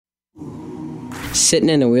Sitting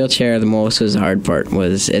in a wheelchair the most was the hard part.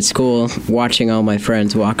 Was at school watching all my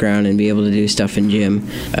friends walk around and be able to do stuff in gym.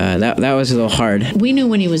 That was a little hard. We knew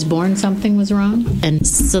when he was born something was wrong, and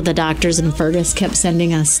so the doctors in Fergus kept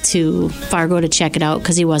sending us to Fargo to check it out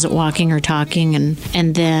because he wasn't walking or talking, and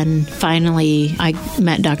then finally I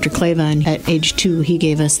met Dr. Clava, and at age 2 he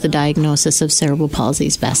gave us the diagnosis of cerebral palsy,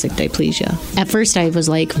 spastic diplegia. At first I was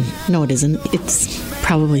like, no it isn't, it's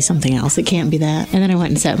probably something else, it can't be that. And then I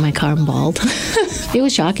went and sat in my car and bawled. It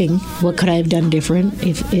was shocking. What could I have done different?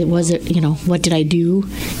 If it wasn't, what did I do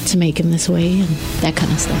to make him this way, and that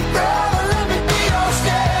kind of stuff.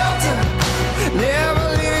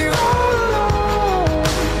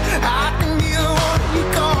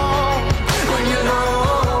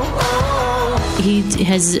 He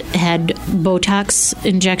has had Botox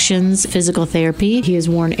injections, physical therapy. He has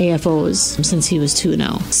worn AFOs since he was 2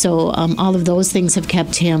 now. So all of those things have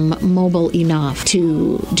kept him mobile enough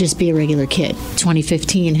to just be a regular kid.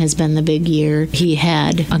 2015 has been the big year. He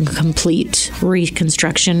had a complete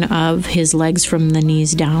reconstruction of his legs from the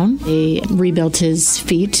knees down. They rebuilt his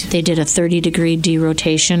feet. They did a 30-degree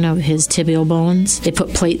derotation of his tibial bones. They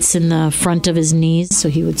put plates in the front of his knees so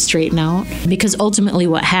he would straighten out. Because ultimately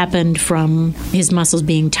what happened from his muscles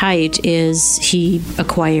being tight is he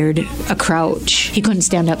acquired a crouch. He couldn't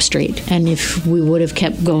stand up straight. And if we would have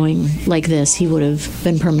kept going like this, he would have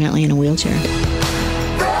been permanently in a wheelchair.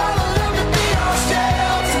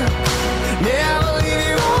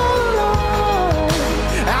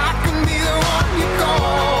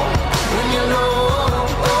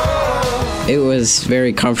 It was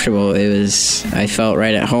very comfortable. I felt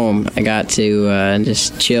right at home. I got to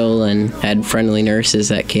just chill and had friendly nurses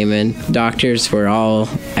that came in. Doctors were all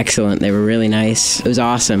excellent. They were really nice. It was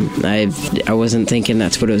awesome. I wasn't thinking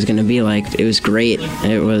that's what it was going to be like. It was great.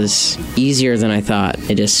 It was easier than I thought.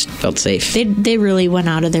 It just felt safe. They really went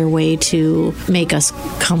out of their way to make us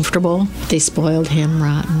comfortable. They spoiled him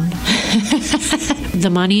rotten. The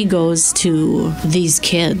money goes to these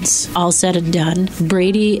kids. All said and done,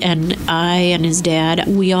 Brady and I and his dad,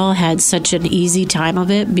 we all had such an easy time of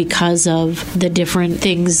it because of the different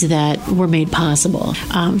things that were made possible.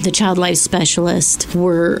 The Child Life Specialists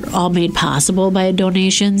were all made possible by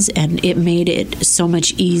donations, and it made it so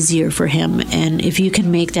much easier for him. And if you can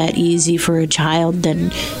make that easy for a child,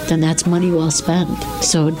 then that's money well spent.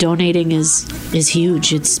 So donating is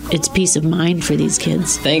huge. It's peace of mind for these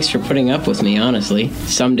kids. Thanks for putting up with me, honestly.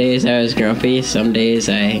 Some days I was grumpy. Some days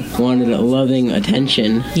I wanted a loving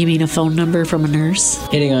attention. You mean a phone number from a nurse?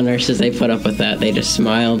 Hitting on nurses, they put up with that. They just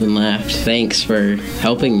smiled and laughed. Thanks for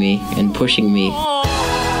helping me and pushing me.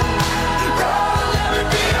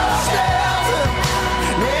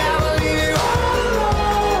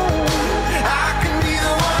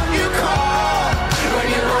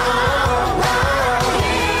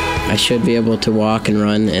 I should be able to walk and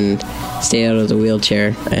run and stay out of the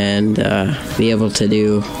wheelchair and be able to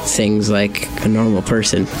do things like a normal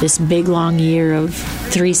person. This big, long year of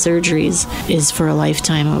 3 surgeries is for a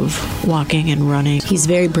lifetime of walking and running. He's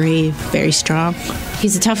very brave, very strong.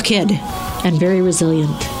 He's a tough kid and very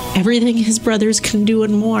resilient. Everything his brothers can do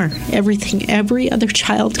and more. Everything every other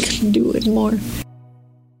child can do and more.